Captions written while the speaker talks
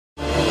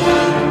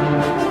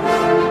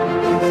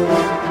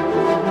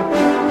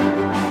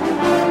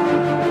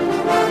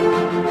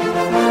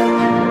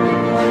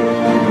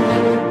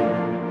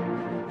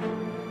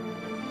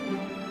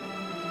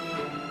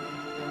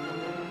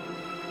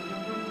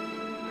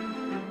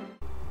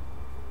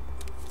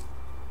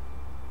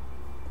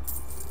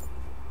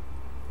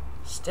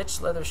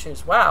Stitched leather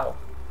shoes. Wow,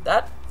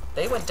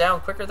 they went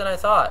down quicker than I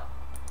thought.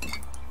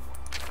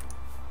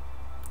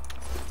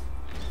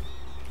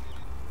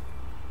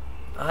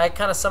 I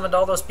kind of summoned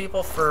all those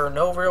people for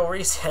no real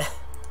reason.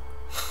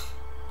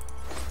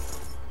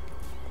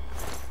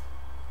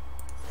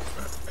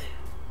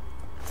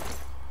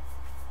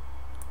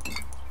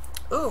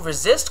 Ooh,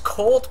 resist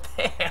cold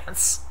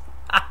pants.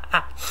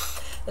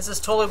 This is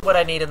totally what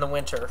I need in the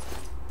winter.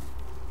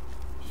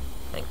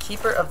 And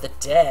Keeper of the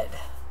Dead.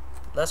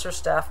 Lesser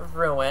Staff of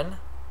Ruin.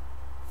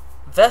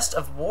 Vest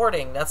of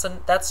Warding.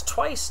 That's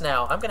twice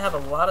now. I'm gonna have a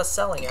lot of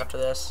selling after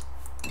this.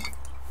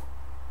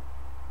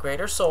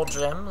 Greater Soul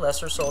Gem,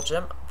 Lesser Soul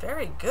Gem.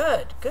 Very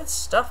good. Good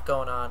stuff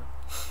going on.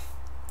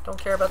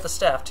 Don't care about the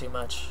staff too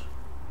much.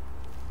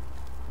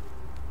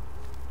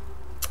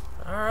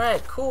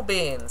 Alright, cool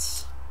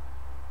beans.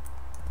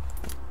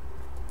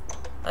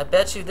 I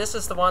bet you this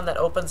is the one that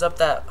opens up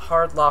that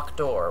hard lock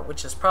door,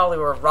 which is probably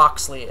where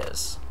Roxley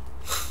is.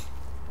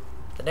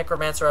 The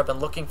necromancer I've been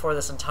looking for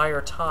this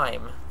entire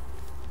time.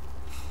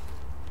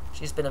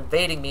 She's been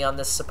invading me on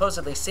this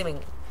supposedly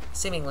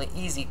seemingly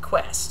easy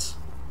quest.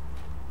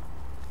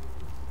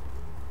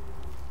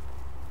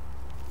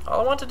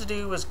 All I wanted to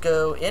do was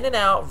go in and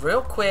out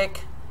real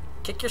quick,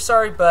 kick your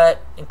sorry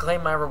butt, and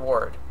claim my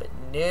reward. But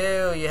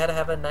no, you had to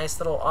have a nice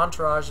little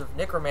entourage of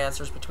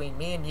necromancers between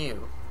me and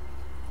you.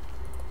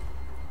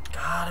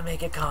 Gotta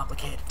make it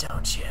complicated,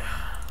 don't you?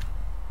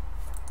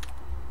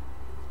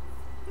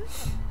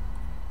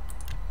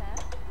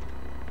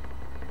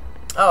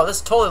 Oh,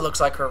 this totally looks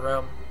like her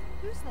room.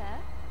 Who's there?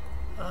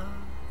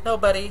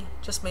 Nobody.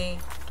 Just me.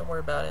 Don't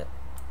worry about it.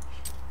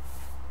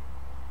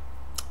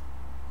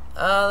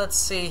 Let's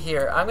see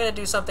here. I'm going to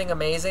do something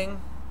amazing.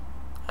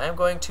 I'm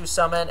going to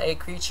summon a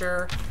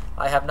creature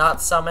I have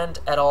not summoned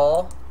at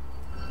all.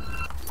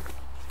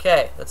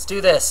 Okay, let's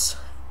do this.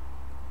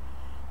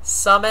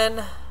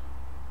 Summon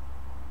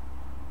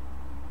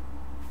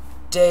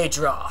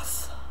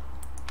Daedroth.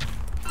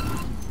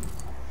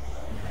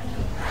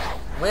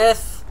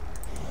 With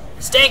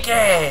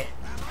Stinky!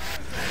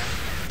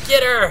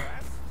 Get her!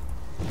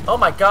 Oh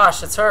my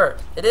gosh, it's her.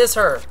 It is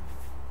her.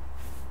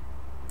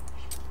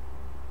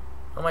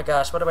 Oh my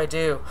gosh, what do I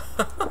do?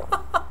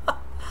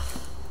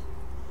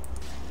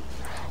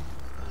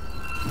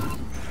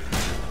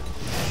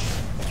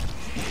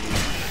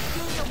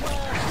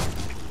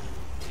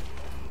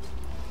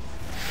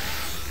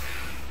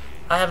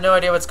 I have no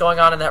idea what's going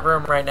on in that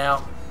room right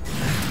now.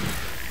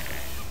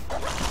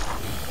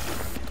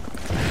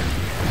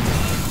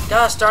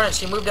 Gosh darn it,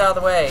 she moved out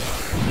of the way.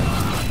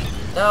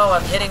 No,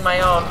 I'm hitting my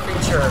own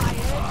creature.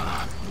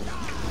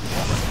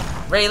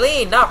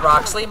 Raylene, not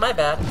Roxley, my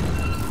bad.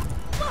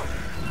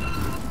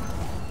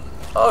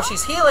 Oh,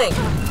 she's healing!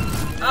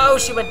 Oh,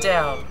 she went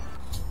down.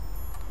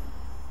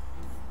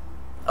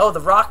 Oh, the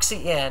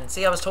Roxy Inn.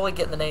 See, I was totally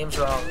getting the names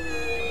wrong.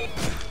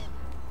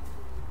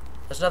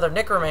 There's another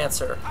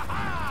necromancer.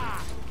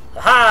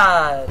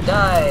 Aha!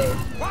 Die!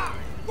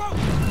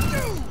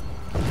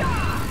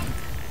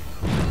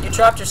 You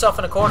trapped yourself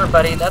in a corner,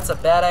 buddy. That's a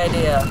bad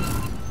idea.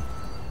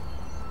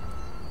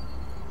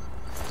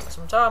 That's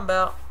what I'm talking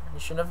about. You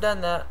shouldn't have done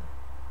that.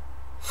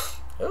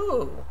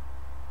 Ooh,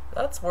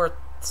 that's worth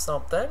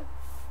something.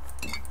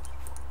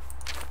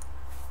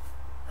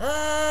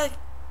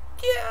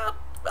 Yeah,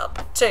 I'll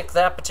take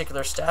that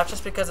particular staff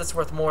just because it's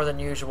worth more than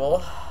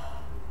usual.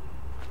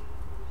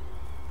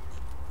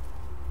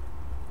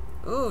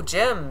 Ooh,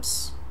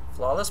 gems.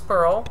 Flawless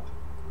Pearl.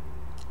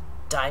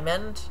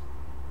 Diamond.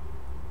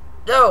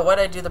 No, why'd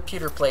I do the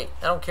pewter plate?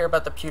 I don't care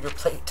about the pewter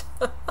plate.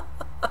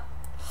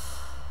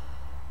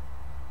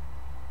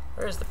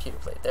 Where's the pewter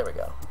plate? There we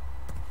go.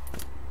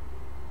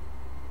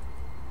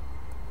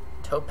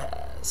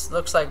 Topaz.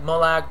 Looks like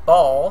Molag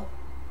Ball.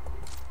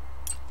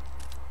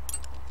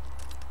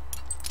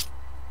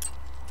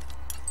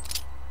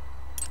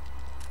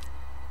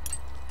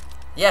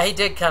 Yeah, he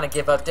did kind of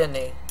give up, didn't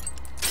he?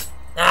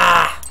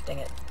 Ah, dang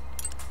it.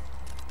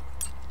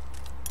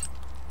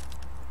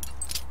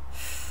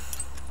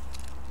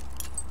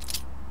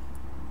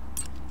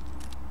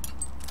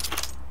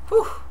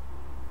 Whew.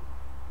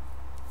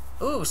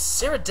 Ooh,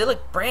 Cyrodiil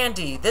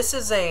brandy. This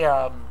is a,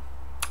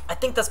 I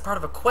think that's part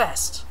of a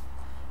quest.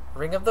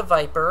 Ring of the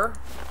Viper.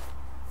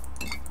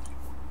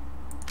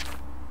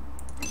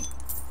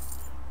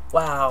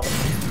 Wow.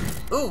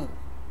 Ooh.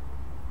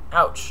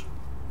 Ouch.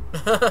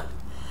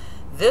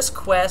 This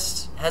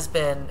quest has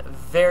been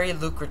very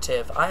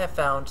lucrative. I have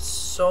found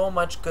so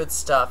much good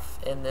stuff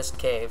in this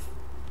cave.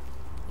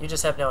 You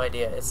just have no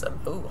idea. It's a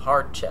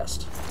hard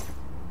chest.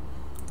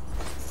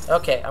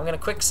 Okay, I'm gonna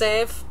quick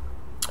save,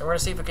 and we're gonna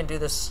see if we can do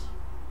this.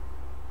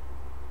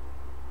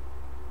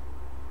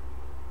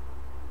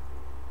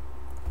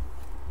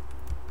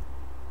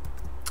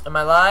 Am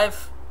I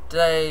live?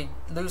 Did I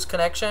lose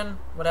connection?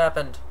 What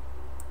happened?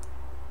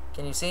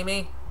 Can you see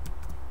me?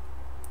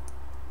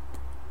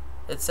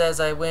 It says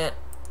I went.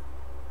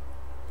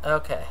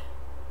 Okay.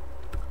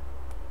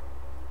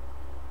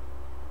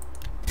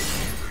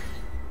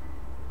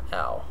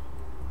 Ow.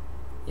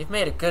 You've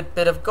made a good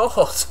bit of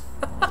gold.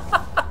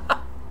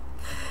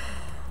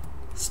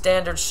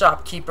 Standard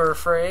shopkeeper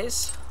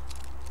phrase.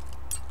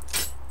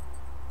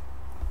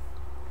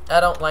 I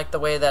don't like the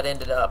way that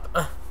ended up.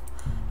 I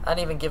didn't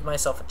even give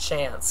myself a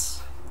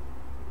chance.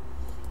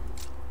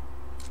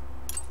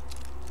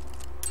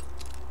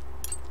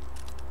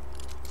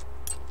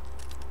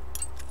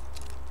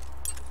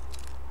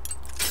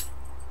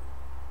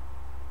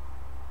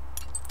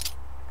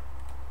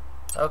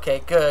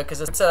 Okay, good,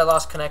 because it said I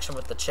lost connection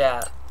with the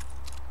chat.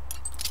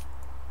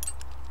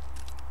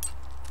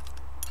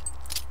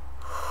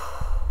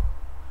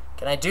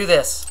 Can I do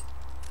this?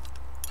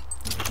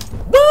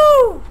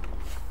 Woo!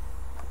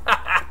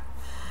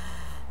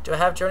 Do I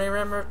have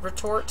Journeyman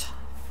Retort?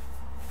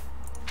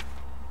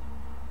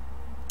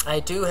 I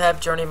do have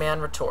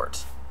Journeyman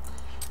Retort.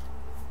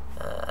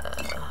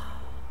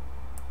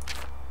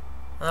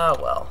 Oh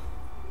well.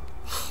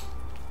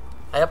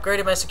 I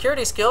upgraded my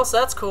security skill, so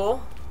that's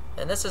cool.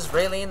 And this is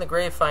Raylene the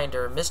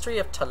Gravefinder, Mystery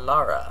of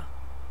Talara.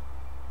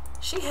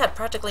 She had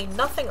practically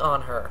nothing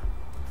on her.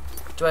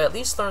 Do I at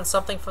least learn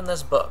something from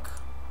this book?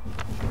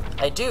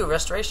 I do.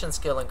 Restoration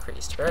skill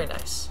increased. Very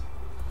nice.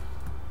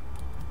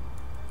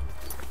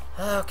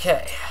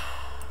 Okay.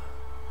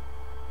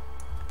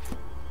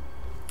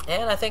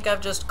 And I think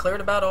I've just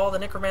cleared about all the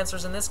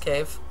necromancers in this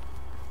cave.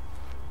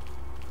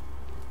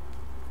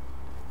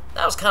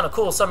 That was kind of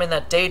cool, summoning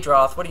that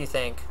Daedroth. What do you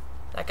think?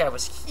 That guy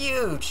was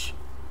huge.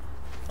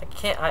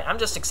 I'm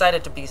just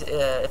excited to be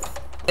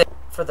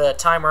for the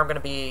time where I'm going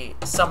to be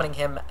summoning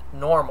him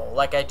normal,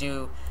 like I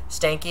do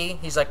Stanky.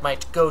 He's like my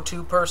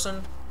go-to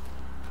person,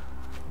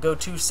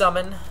 go-to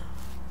summon.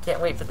 Can't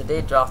wait for the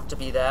Daedroth to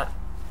be that.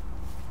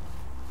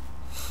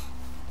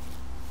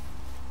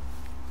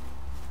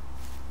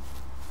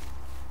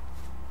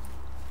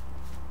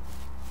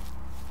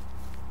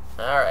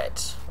 All right,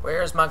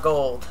 where's my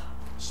gold?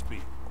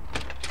 Speak.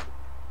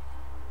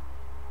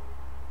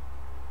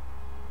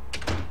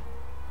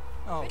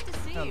 Oh, Good to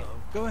see hello. you.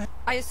 Go ahead.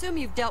 I assume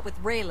you've dealt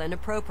with Raylan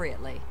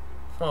appropriately.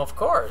 Well, of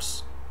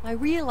course. I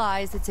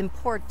realize it's in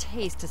poor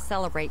taste to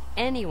celebrate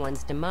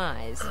anyone's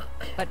demise,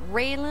 but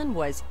Raylan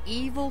was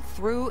evil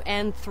through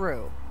and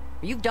through.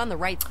 You've done the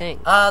right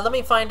thing. Let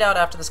me find out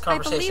after this I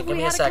conversation. believe Give we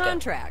me had a second.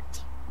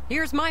 contract.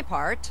 Here's my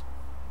part.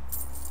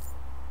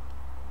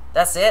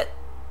 That's it?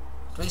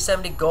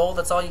 370 gold,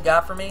 that's all you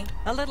got for me?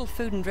 A little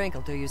food and drink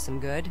will do you some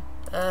good.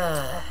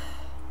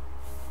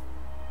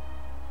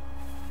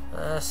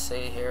 Let's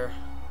see here.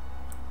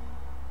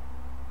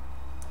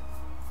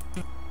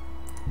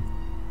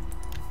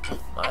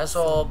 Might as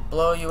well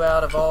blow you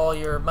out of all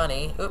your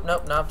money. Oop,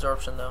 nope, no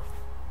absorption though.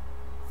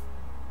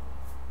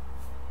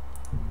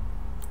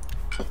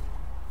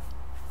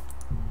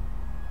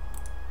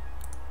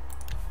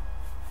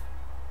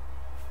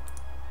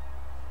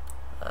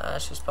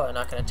 She's probably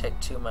not going to take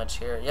too much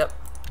here. Yep.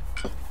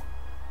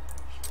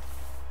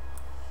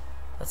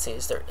 Let's see,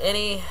 is there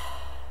any...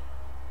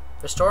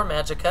 Restore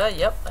Magicka.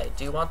 Yep, I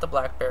do want the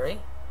Blackberry.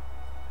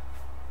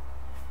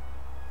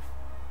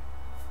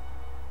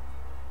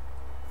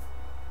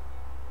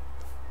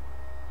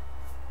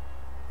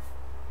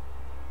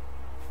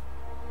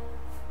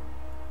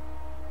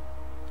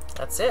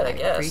 That's it, I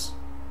guess.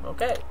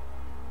 Okay.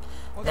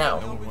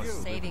 Now,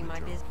 Saving my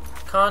business.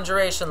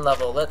 Conjuration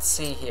level. Let's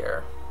see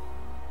here.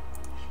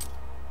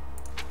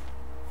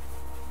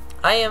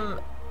 I am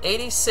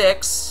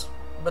 86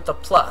 with a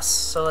plus,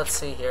 so let's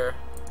see here.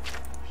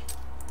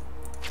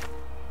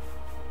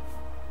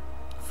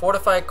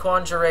 Fortified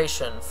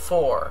Conjuration,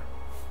 4.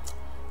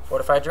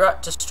 Fortified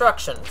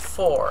Destruction,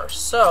 4.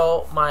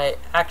 So, my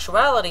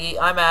actuality,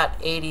 I'm at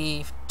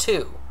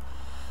 82.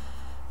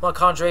 My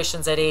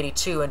Conjuration's at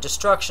 82, and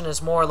Destruction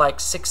is more like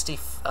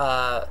 66.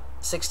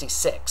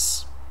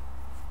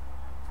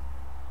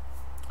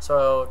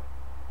 So,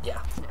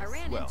 yeah. I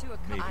ran into a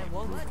couple. I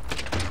won't.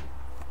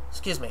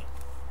 Excuse me.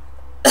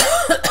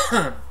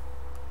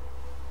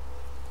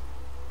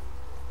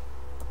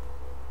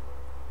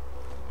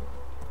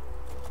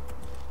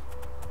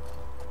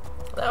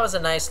 That was a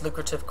nice,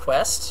 lucrative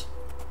quest.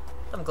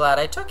 I'm glad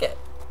I took it.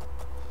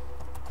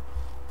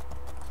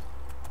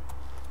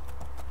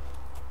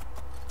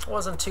 It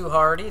wasn't too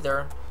hard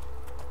either.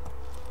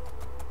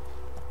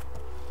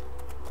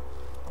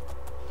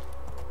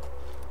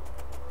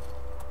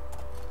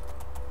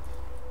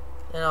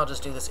 And I'll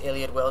just do this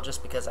Iliad Well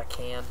just because I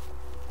can.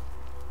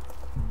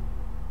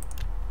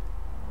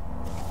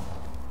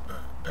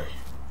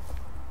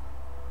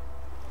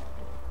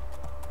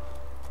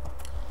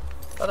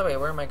 By the way,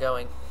 where am I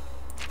going?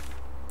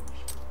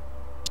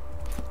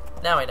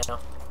 Now I know.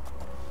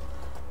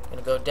 I'm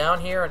gonna go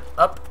down here and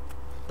up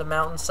the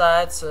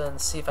mountainsides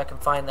and see if I can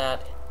find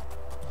that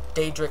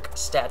Daedric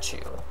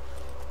statue.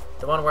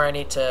 The one where I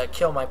need to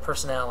kill my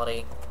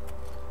personality.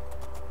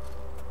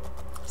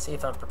 See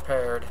if I'm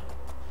prepared.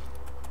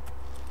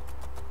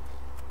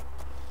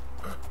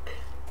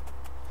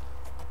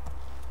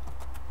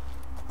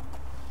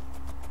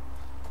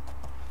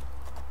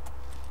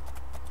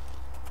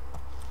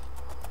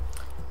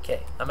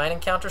 Okay, I might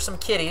encounter some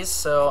kitties,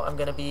 so I'm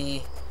gonna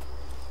be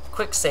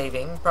quick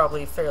saving,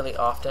 probably fairly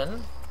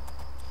often.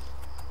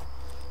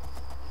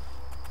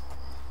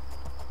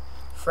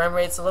 Frame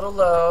rate's a little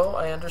low,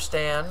 I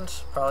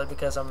understand. Probably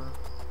because I'm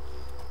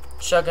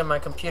chugging my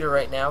computer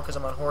right now because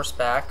I'm on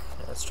horseback.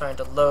 It's trying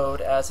to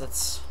load as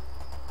it's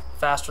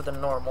faster than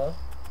normal.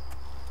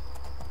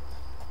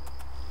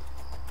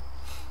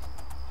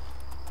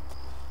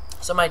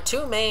 So my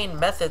two main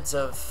methods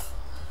of...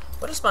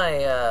 What is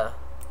my...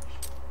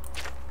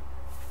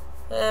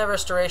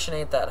 restoration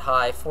ain't that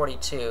high,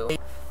 42.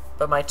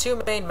 But my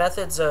two main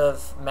methods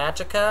of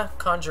magicka,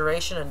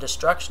 conjuration, and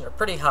destruction are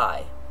pretty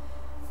high.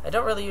 I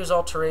don't really use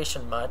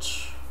alteration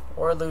much,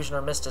 or illusion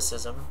or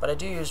mysticism, but I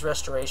do use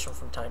restoration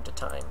from time to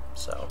time,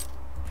 so...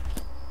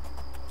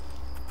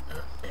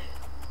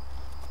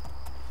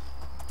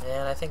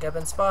 And I think I've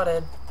been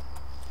spotted.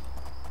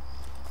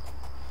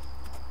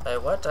 By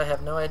what? I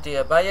have no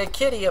idea. By a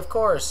kitty, of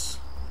course!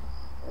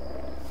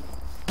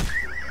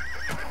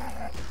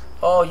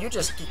 Oh, you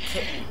just...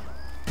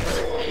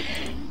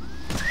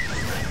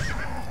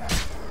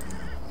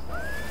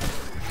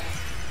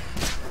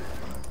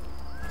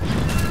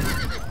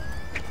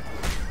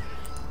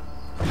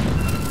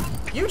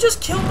 You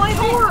just killed my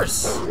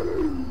horse!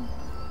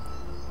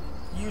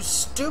 You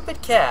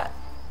stupid cat.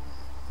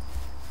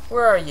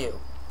 Where are you?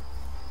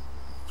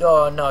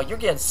 Oh no, you're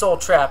getting soul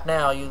trapped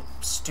now, you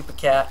stupid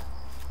cat.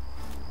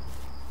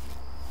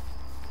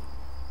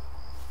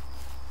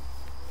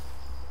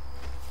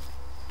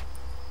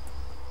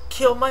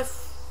 Kill my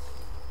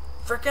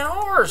freaking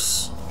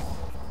horse!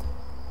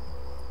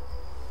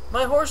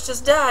 My horse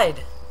just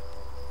died.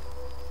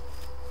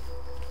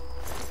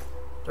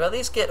 Do I at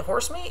least get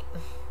horse meat?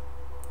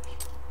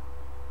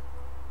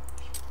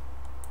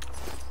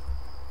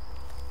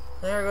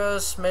 There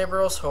goes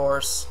Maybro's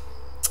horse.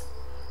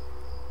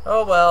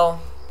 Oh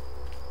well.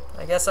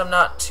 I guess I'm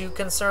not too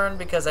concerned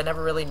because I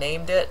never really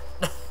named it.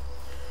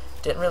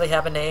 Didn't really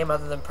have a name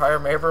other than Prior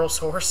Maybro's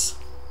horse.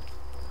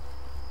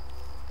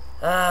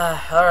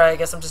 Alright, I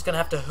guess I'm just gonna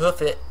have to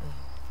hoof it.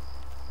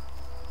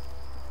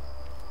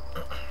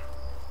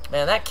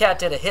 Man, that cat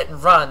did a hit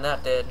and run,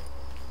 that did.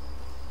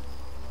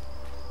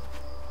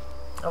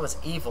 That was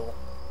evil.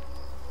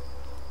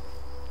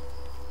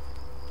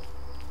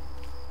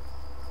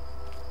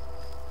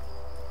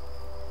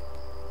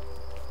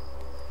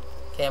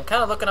 Okay, I'm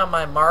kind of looking on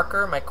my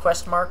marker, my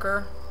quest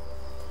marker,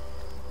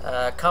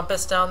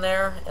 compass down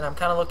there, and I'm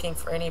kind of looking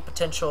for any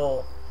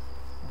potential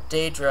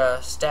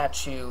Daedra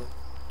statue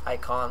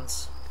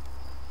icons.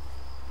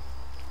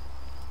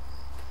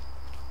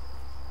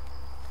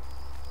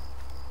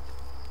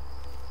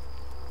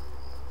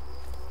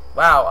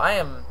 Wow,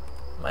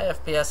 my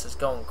FPS is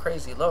going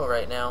crazy low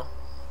right now.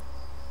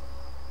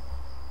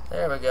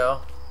 There we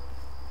go.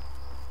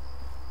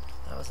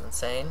 That was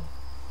insane.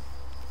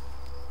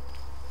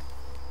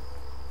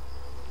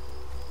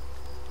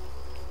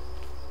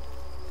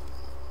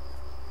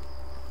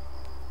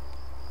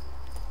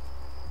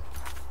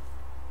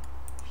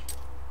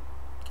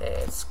 Okay,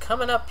 it's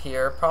coming up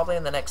here, probably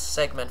in the next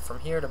segment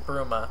from here to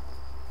Bruma.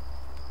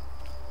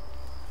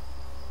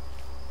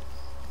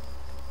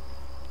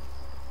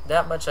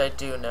 That much I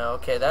do know.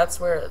 Okay, that's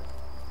where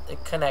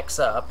it connects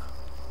up.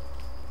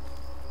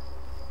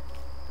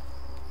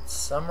 It's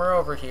somewhere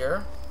over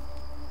here.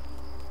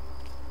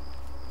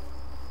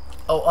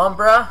 Oh,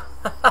 Umbra?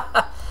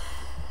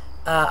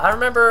 I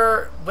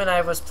remember when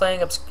I was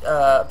playing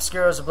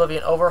Obscuro's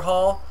Oblivion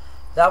Overhaul,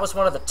 that was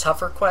one of the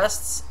tougher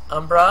quests,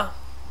 Umbra.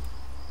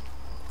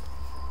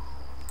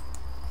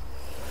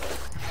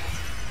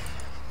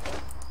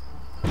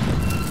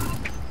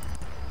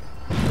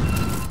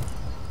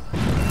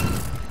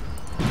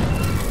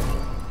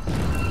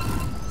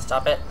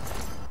 Stop it.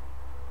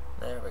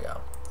 There we go.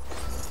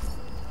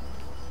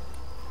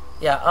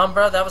 Yeah,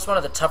 Umbra, that was one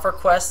of the tougher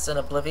quests in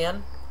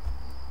Oblivion.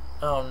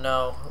 Oh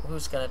no,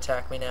 who's gonna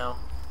attack me now?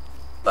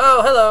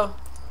 Oh, hello!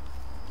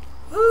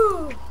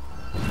 Woo!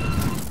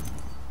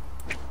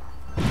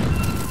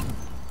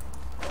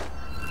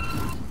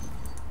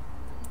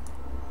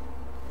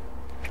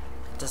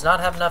 It does not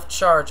have enough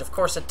charge, of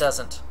course it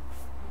doesn't.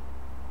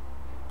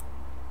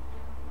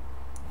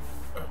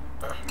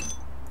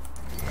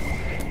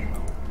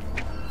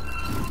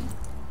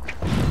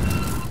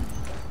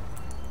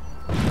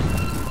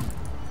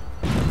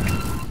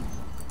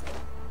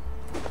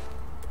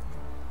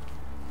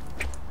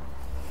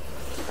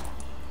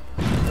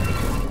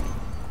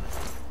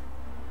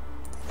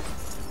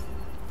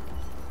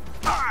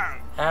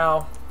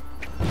 Ow.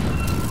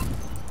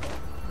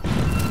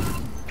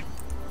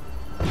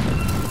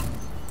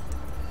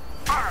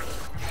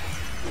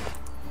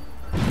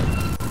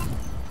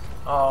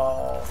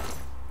 Oh,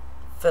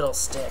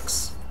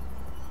 fiddlesticks.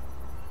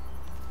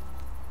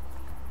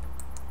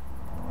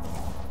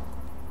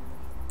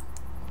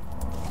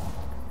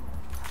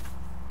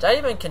 Did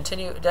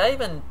I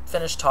even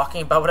finish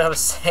talking about what I was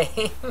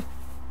saying?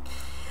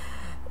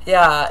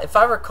 Yeah, if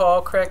I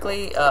recall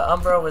correctly,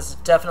 Umbra was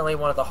definitely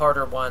one of the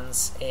harder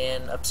ones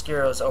in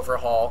Obscuro's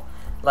Overhaul.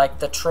 Like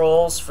the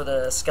trolls for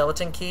the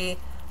skeleton key,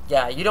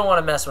 yeah, you don't want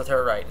to mess with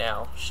her right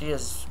now. She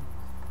is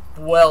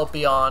well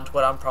beyond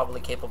what I'm probably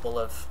capable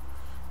of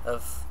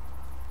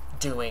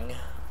doing.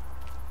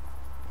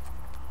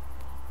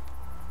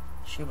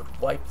 She would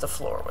wipe the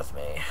floor with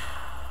me.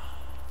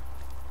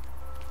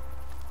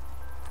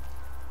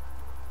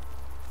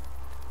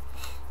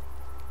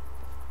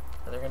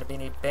 Are there going to be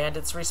any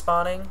bandits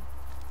respawning?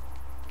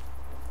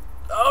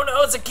 Oh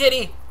no, it's a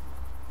kitty!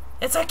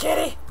 It's a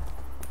kitty!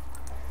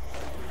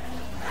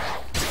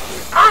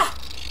 Ah!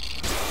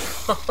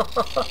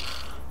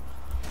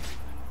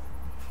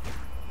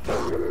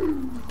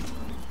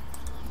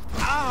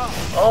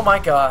 Oh my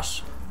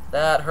gosh.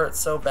 That hurt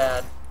so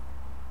bad.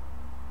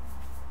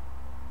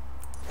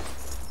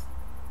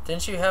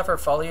 Didn't you have her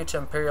follow you to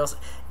Imperial's?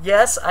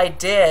 Yes, I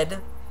did.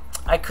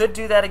 I could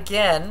do that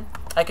again.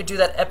 I could do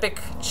that epic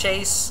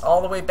chase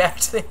all the way back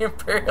to the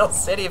Imperial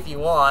City if you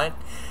want.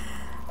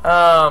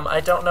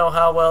 I don't know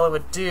how well it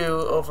would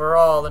do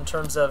overall in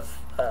terms of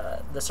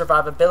the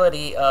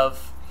survivability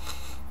of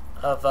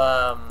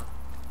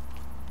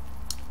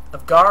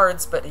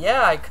guards, but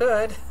yeah, I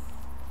could.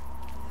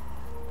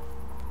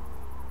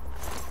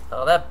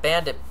 Oh, that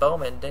bandit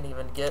bowman didn't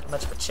even get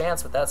much of a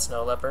chance with that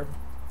snow leopard.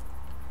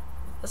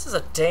 This is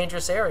a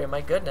dangerous area, my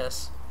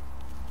goodness.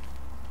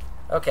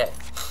 Okay.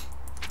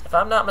 If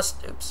I'm not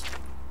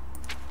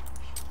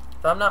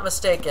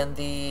mistaken,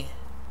 the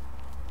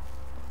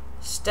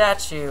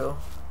statue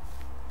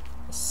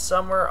is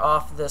somewhere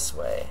off this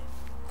way.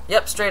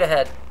 Yep, straight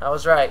ahead. I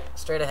was right.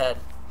 Straight ahead.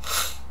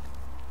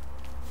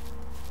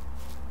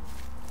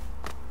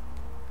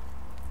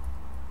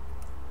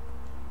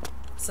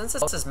 Since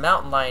this is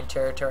mountain lion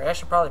territory, I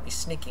should probably be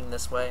sneaking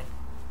this way.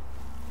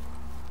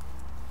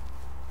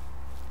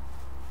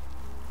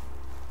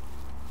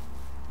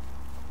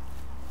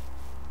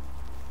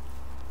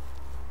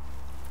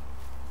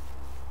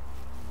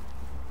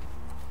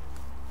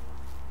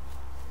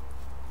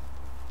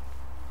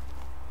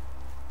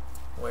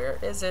 Where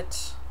is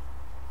it?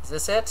 Is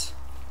this it?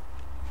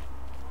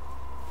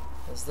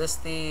 Is this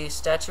the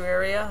statue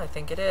area? I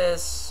think it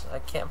is. I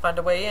can't find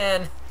a way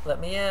in. Let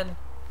me in.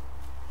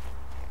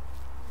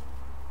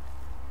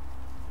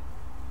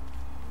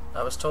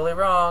 I was totally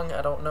wrong.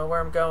 I don't know where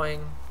I'm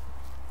going.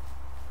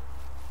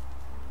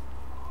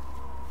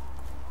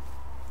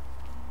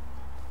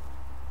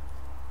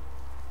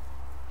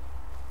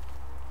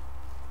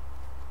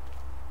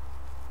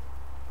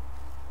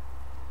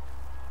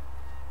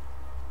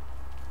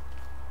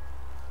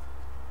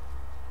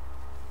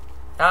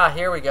 Ah,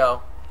 here we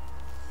go.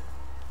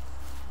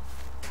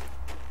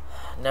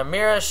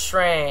 Namira's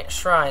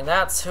shrine.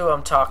 That's who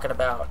I'm talking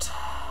about.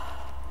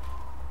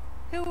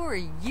 Who are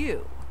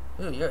you?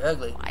 Ooh, you're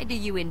ugly. Why do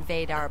you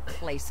invade our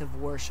place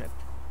of worship?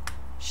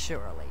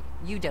 Surely,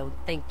 you don't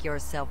think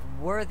yourself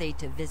worthy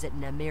to visit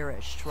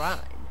Namira's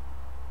shrine.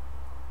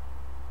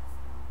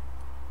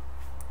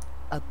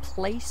 A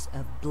place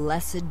of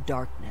blessed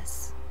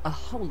darkness. A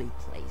holy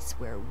place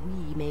where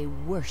we may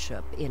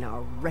worship in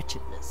our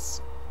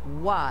wretchedness.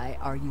 Why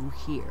are you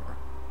here?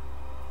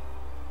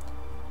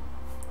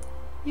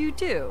 You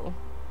do.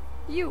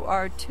 You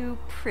are too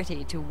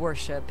pretty to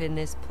worship in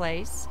this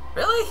place.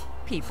 Really?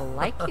 People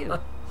like you.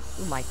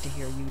 Like to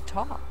hear you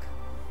talk.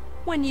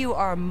 When you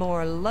are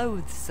more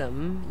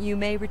loathsome, you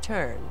may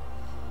return.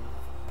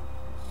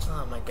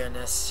 Oh my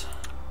goodness.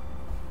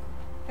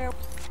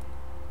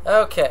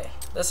 Okay,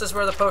 this is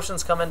where the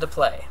potions come into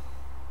play.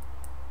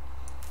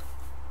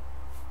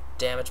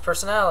 Damage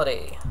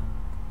personality.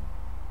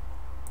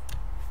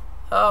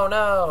 Oh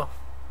no!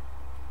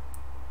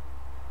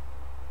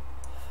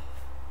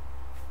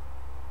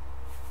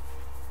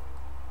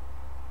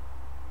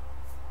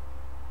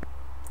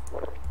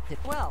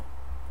 Well.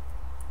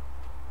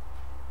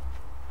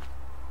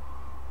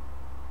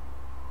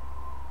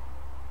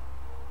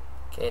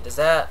 Okay, does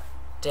that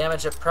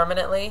damage it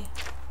permanently?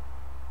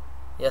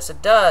 Yes,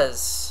 it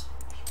does.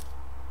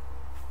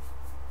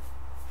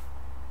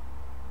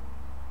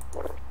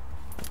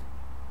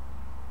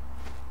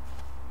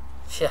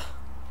 Yeah.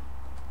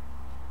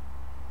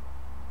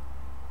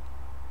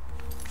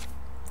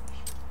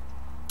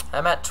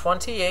 I'm at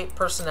 28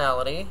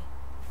 personality.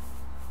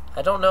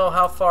 I don't know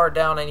how far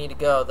down I need to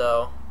go,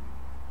 though.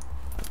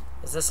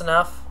 Is this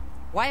enough?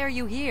 Why are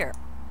you here?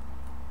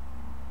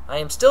 I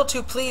am still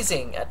too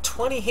pleasing. At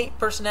 28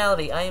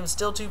 personality, I am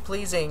still too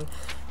pleasing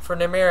for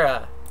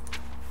Namira.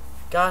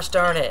 Gosh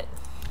darn it.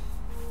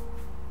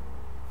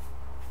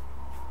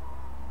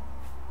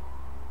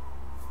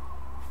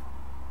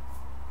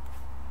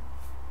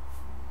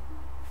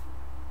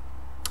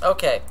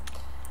 Okay.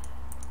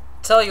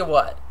 Tell you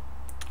what.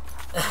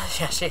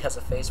 Yeah, she has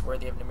a face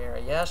worthy of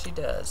Namira. Yeah, she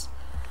does.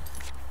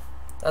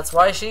 That's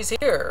why she's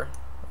here.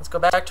 Let's go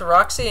back to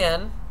Roxy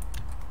Inn.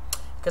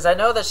 Because I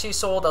know that she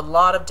sold a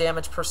lot of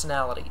damaged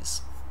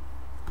personalities.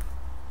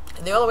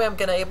 And the only way I'm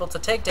going to be able to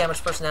take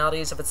damaged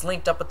personalities is if it's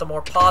linked up with the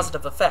more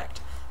positive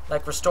effect.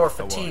 Like restore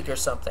fatigue or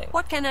something.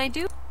 What can I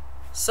do?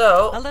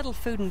 So, a little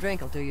food and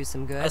drink will do you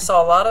some good. I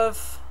saw a lot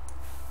of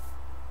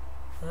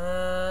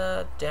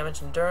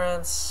damage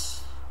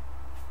endurance.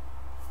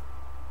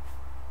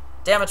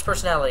 Damage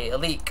personality, a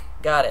leak.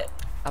 Got it.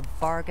 A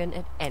bargain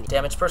at any.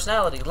 Damage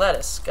personality,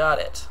 lettuce. Got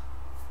it.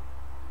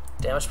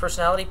 Damage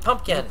personality,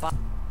 pumpkin.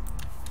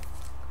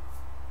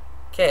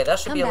 Okay, that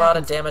should Come be a back lot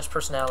of and- damaged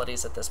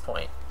personalities at this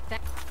point.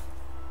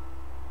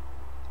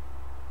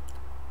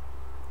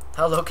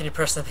 How low can you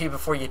personally be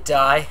before you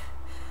die?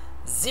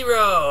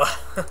 0!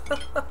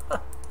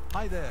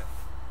 Hi there.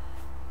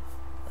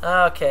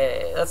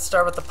 Okay, let's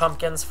start with the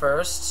pumpkins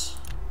first.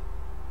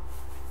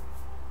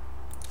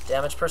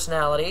 Damage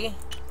personality.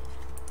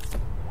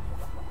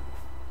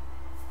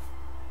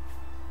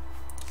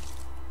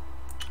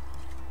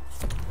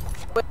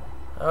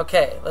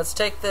 Okay, let's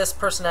take this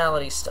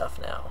personality stuff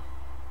now.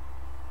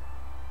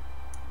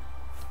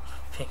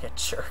 Being a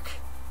jerk.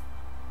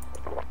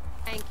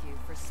 Thank you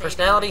for saving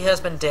Personality me.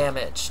 has been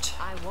damaged.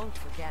 I won't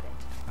forget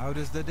it. How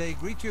does the day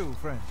greet you,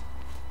 friend?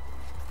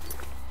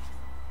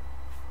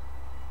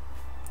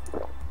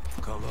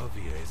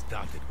 Colovia is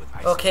dotted with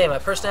ice. Okay, my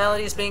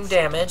personality is being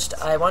damaged.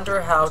 I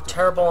wonder how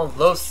terrible and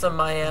loathsome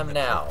I am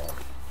now.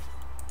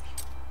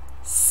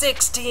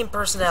 16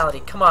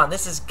 personality. Come on,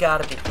 this has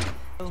got to be...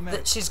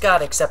 She's got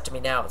to accept me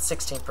now at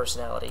 16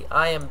 personality.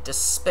 I am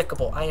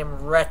despicable. I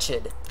am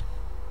wretched.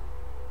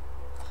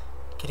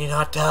 Can you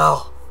not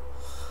tell?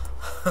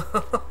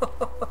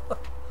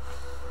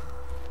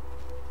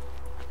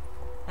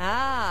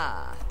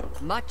 Ah,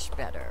 much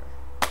better.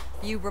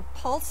 You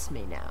repulse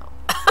me now,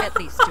 at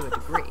least to a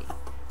degree.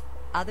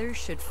 Others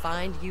should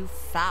find you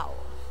foul,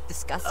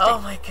 disgusting.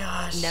 Oh my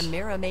gosh.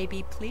 Namira may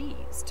be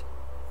pleased.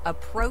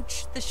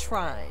 Approach the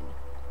shrine.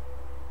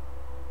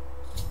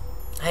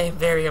 I am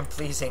very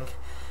unpleasing.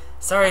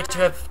 Sorry to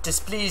have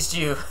displeased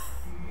you.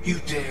 You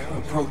dare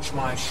approach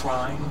my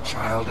shrine,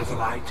 child of the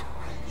light?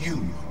 You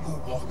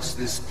who walks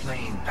this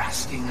plain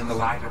basking in the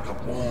light of the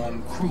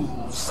warm,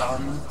 cruel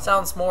sun?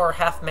 Sounds more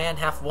half man,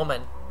 half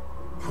woman.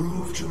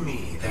 Prove to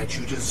me that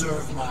you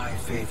deserve my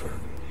favor.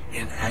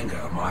 In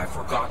anger, my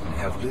forgotten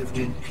have lived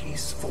in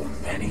peace for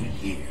many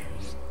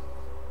years.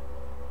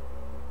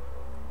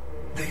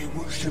 They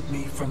worship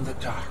me from the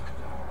dark,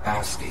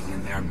 basking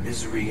in their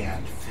misery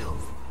and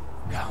filth.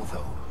 Now,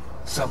 though,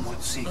 some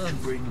would seek to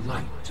bring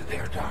light to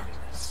their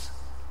darkness.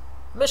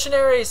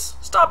 Missionaries,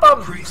 stop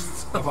them!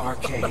 Priests of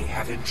Arcade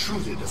have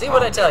intruded See upon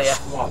what I tell their ya.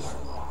 squalor.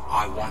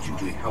 I want you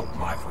to help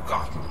my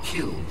forgotten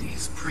kill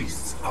these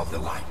priests of the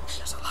light.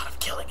 There's a lot of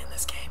killing in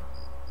this game.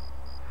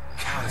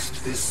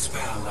 Cast this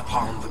spell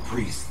upon the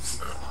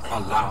priests.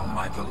 Allow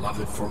my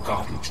beloved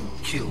forgotten to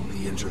kill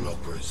the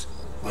interlopers.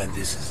 When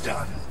this is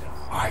done,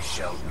 I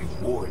shall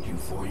reward you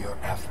for your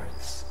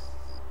efforts.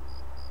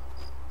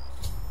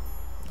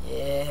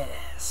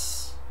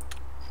 Yes.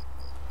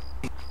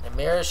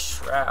 Namira's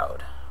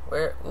Shroud.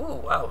 Where?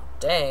 Ooh, wow,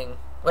 dang.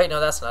 Wait, no,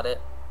 that's not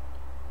it.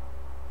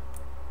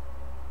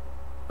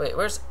 Wait,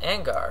 where's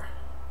Angar?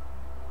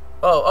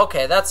 Oh,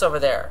 okay, that's over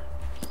there.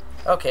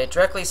 Okay,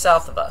 directly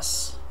south of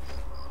us.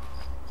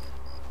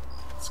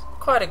 It's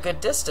quite a good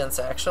distance,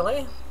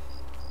 actually.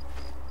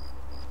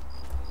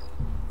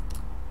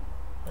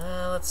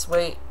 Let's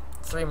wait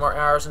 3 more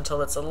hours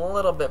until it's a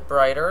little bit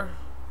brighter,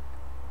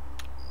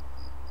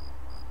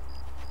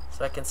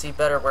 so I can see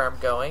better where I'm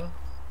going.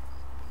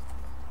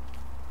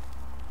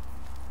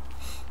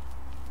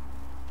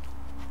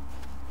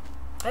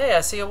 Hey,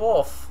 I see a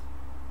wolf.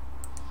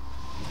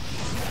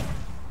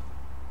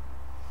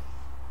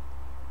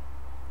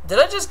 Did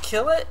I just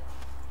kill it?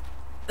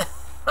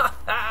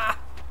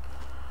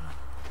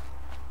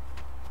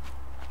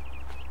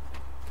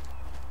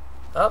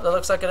 Oh, that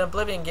looks like an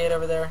Oblivion gate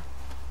over there.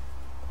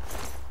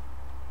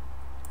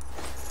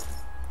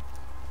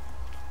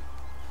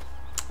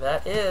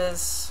 That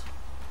is...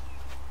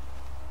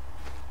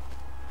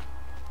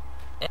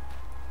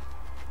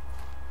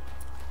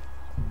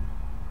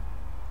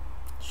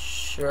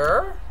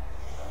 Sure.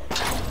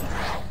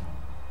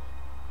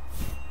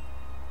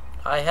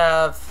 I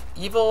have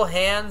evil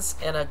hands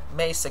and a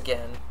mace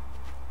again.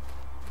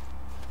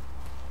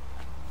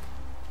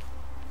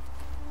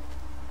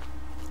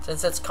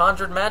 Since it's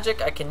conjured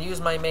magic, I can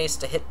use my mace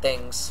to hit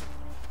things.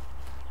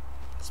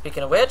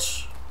 Speaking of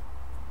which,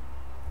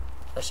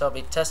 I shall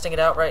be testing it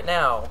out right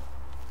now.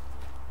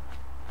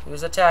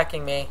 Who's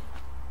attacking me?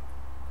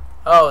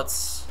 Oh,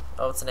 it's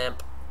an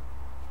imp.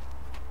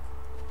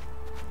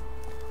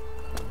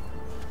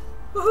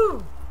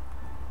 Woohoo!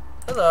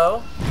 Hello.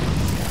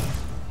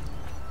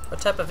 What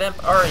type of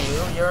imp are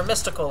you? You're a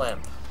mystical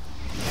imp.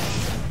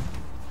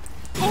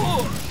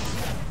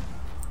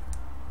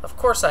 Of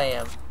course I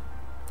am.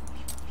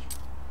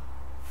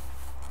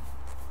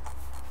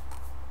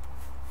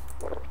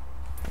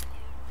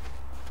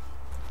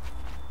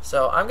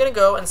 So I'm gonna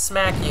go and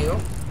smack you.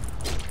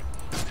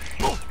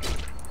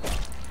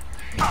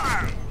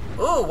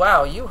 Ooh,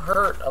 wow, you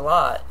hurt a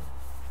lot.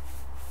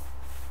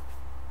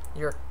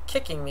 Your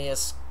kicking me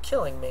is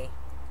killing me.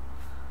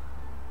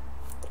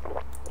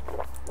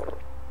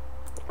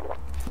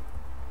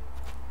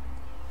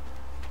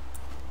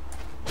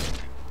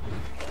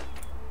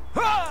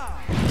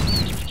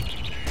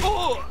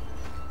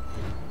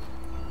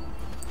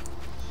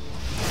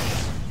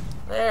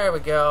 There we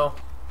go.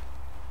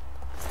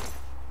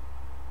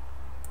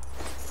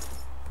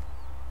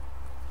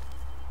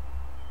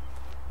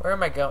 Where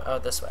am I going? Oh,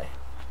 this way.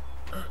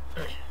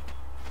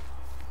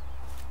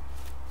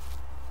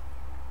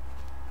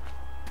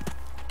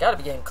 Gotta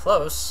be getting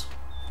close.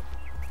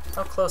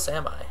 How close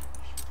am I?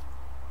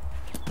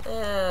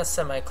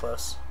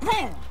 Semi-close.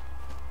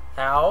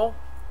 Ow.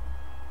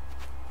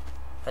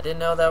 I didn't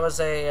know that was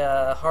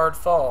a hard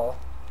fall.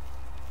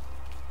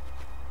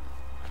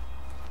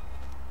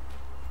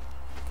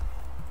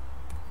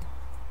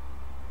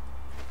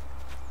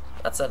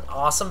 That's an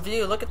awesome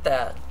view. Look at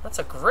that. That's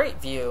a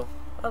great view.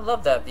 I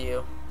love that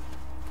view.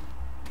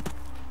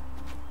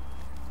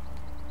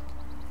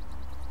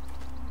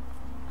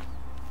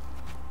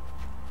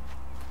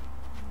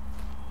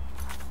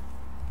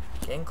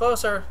 Getting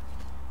closer.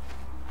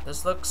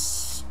 This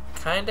looks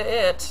kinda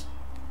it.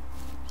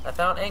 I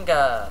found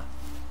Inga.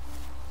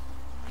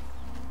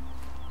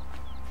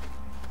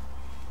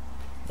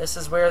 This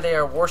is where they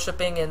are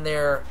worshipping in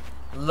their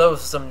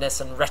loathsomeness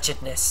and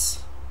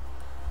wretchedness.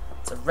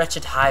 It's a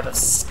wretched hive of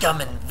scum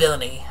and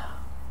villainy.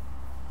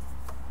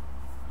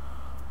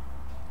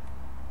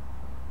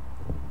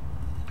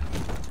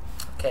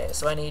 Okay,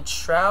 so I need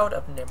Shroud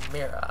of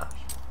Nemira.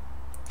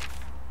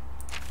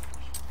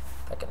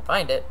 If I can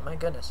find it, my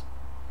goodness.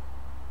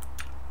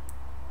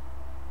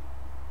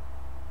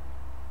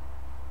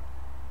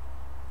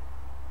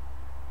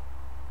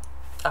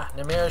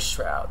 Nemira's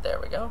Shroud, there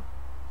we go.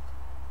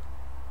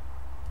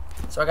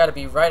 So I gotta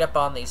be right up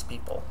on these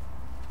people.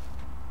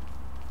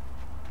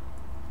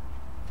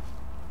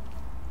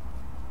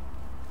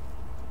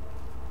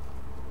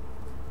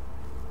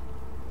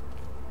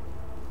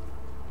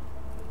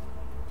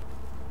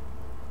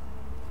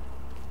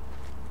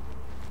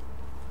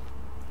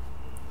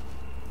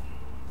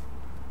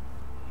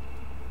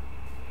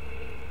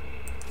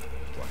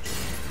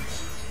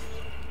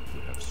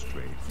 You have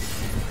strayed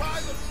from by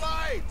the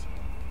light.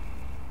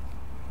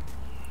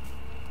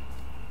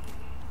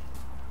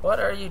 What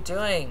are you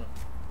doing?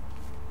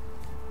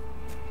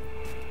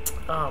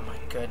 Oh my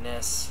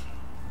goodness.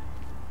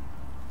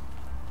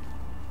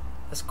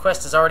 This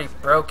quest is already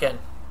broken.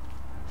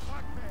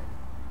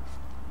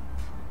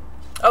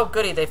 Oh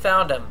goody, they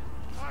found him.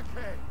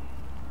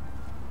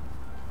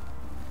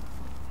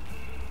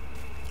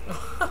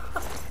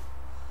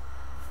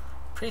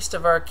 Priest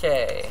of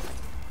Archay.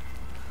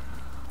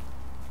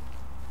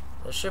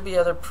 There should be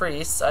other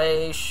priests.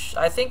 I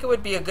think it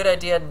would be a good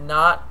idea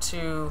not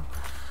to...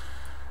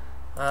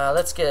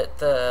 let's get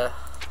the...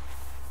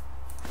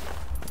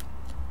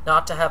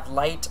 not to have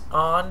light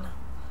on.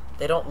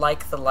 They don't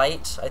like the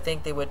light. I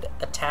think they would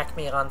attack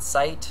me on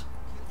sight.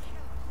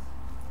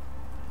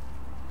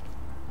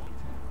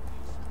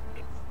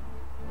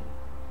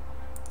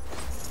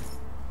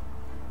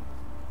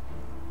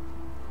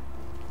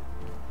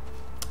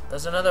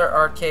 There's another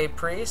Archay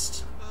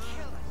priest.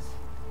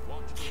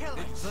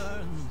 It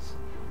burns.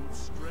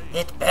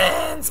 It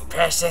burns,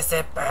 precious,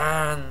 it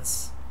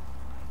burns.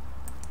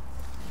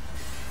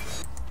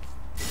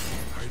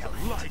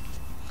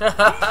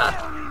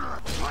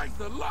 Like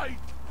the light.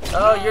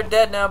 Oh, you're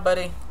dead now,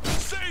 buddy.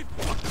 Safe.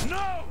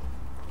 No.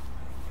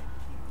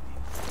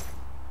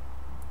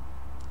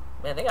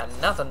 Man, they got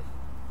nothing.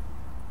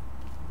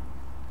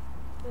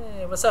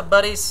 Hey, what's up,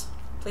 buddies?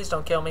 Please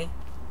don't kill me.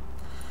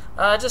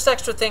 Just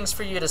extra things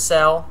for you to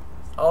sell.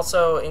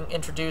 Also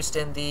introduced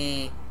in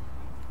the...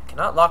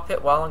 Cannot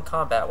lockpit while in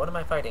combat. What am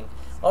I fighting?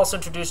 Also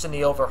introduced in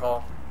the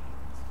Overhaul.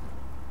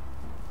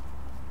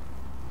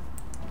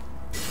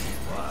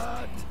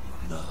 What?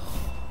 No.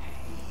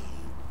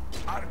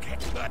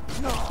 Arcade.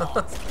 No.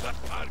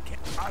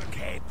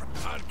 Arcade.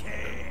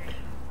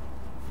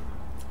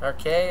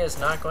 Archay is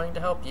not going to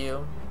help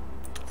you.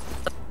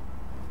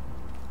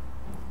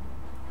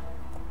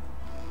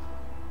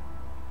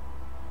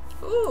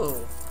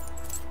 Ooh.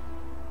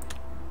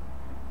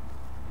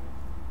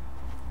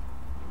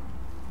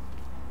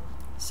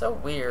 So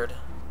weird.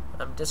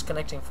 I'm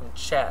disconnecting from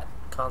chat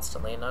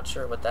constantly, not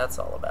sure what that's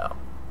all about.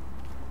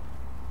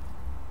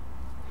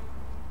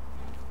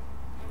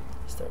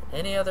 Is there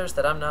any others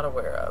that I'm not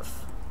aware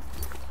of?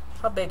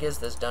 How big is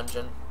this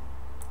dungeon?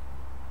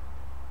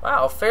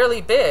 Wow,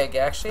 fairly big,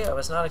 actually. I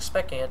was not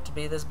expecting it to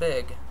be this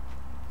big.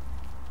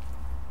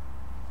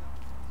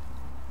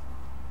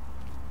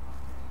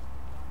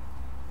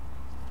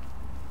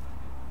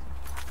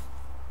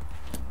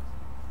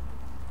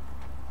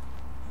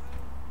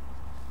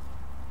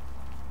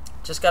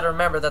 Just gotta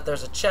remember that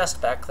there's a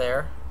chest back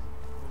there.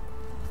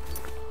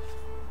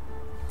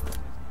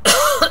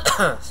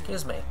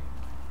 Excuse me.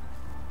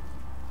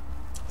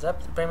 Does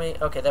that bring me...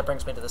 Okay, that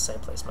brings me to the same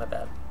place, my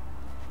bad.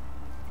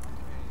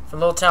 From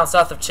a little town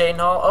south of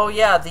Cyrodiil. Oh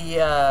yeah,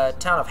 the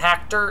town of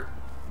Hackdirt.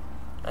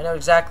 I know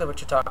exactly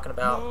what you're talking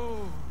about.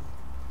 No.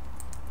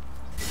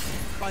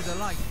 By the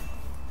light.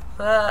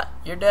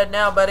 You're dead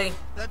now, buddy.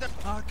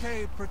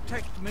 Arcade,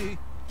 protect me.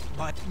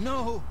 But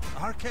no.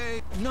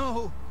 Arcade,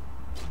 no.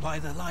 By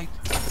the light.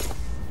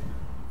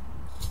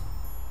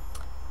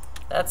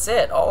 That's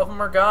it. All of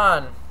them are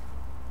gone.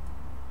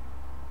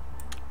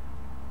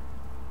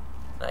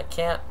 I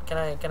can't... Can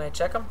I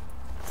check them?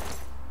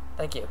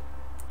 Thank you.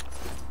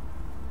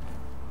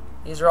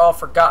 These are all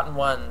forgotten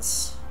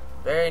ones.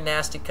 Very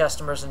nasty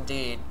customers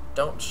indeed.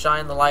 Don't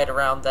shine the light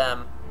around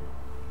them.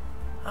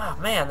 Oh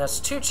man,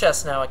 there's 2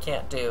 chests now I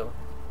can't do.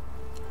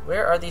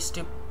 Where are these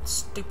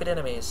stupid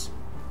enemies?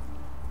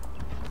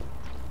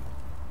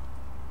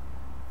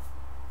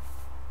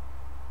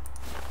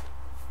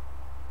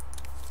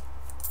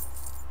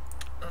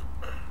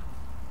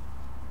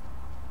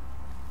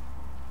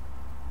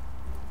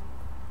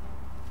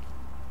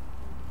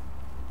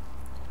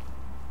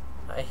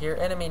 I hear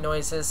enemy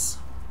noises.